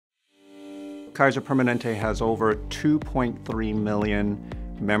Kaiser Permanente has over 2.3 million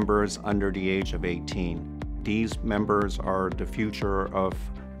members under the age of 18. These members are the future of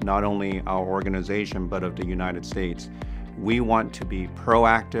not only our organization, but of the United States. We want to be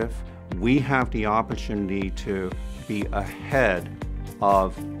proactive. We have the opportunity to be ahead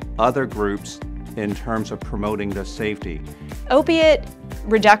of other groups in terms of promoting the safety. Opiate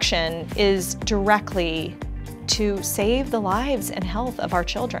reduction is directly to save the lives and health of our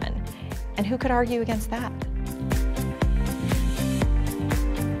children. And who could argue against that?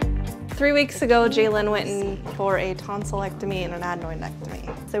 3 weeks ago, Jalen went in for a tonsillectomy and an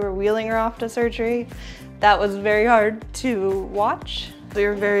adenoidectomy. They were wheeling her off to surgery. That was very hard to watch. We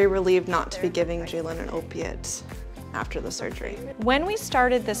were very relieved not to be giving Jalen an opiate after the surgery. When we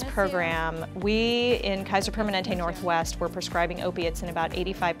started this program, we in Kaiser Permanente Northwest were prescribing opiates in about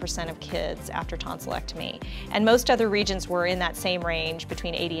 85% of kids after tonsillectomy. And most other regions were in that same range,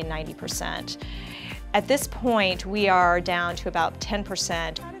 between 80 and 90%. At this point, we are down to about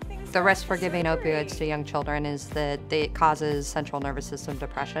 10%. The risk for giving opioids to young children is that it causes central nervous system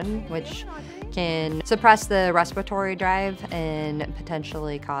depression, which can suppress the respiratory drive and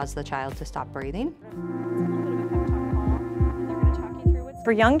potentially cause the child to stop breathing.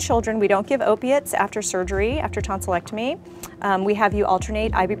 For young children, we don't give opiates after surgery, after tonsillectomy. We have you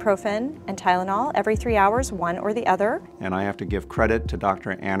alternate ibuprofen and Tylenol every 3 hours, one or the other. And I have to give credit to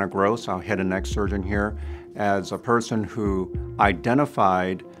Dr. Anna Gross, our head and neck surgeon here, as a person who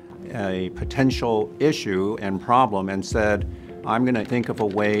identified a potential issue and problem and said, I'm going to think of a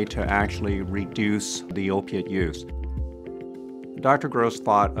way to actually reduce the opiate use. Dr. Gross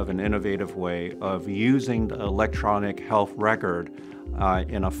thought of an innovative way of using the electronic health record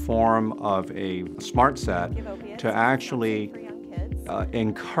in a form of a smart set to actually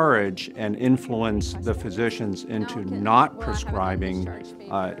encourage and influence the physicians into not prescribing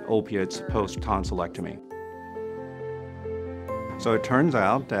opiates post-tonsillectomy. So it turns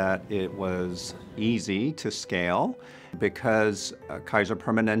out that it was easy to scale because Kaiser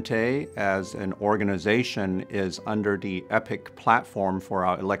Permanente as an organization is under the EPIC platform for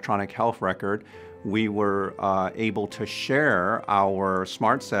our electronic health record. We were able to share our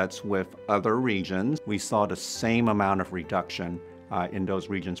smart sets with other regions. We saw the same amount of reduction in those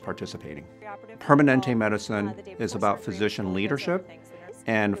regions participating. Permanente medicine is about physician leadership,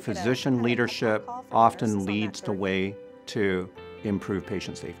 and physician leadership often leads the way to improve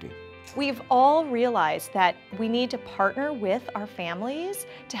patient safety. We've all realized that we need to partner with our families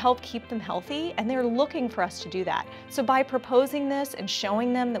to help keep them healthy, and they're looking for us to do that. So by proposing this and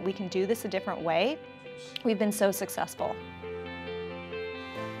showing them that we can do this a different way, we've been so successful.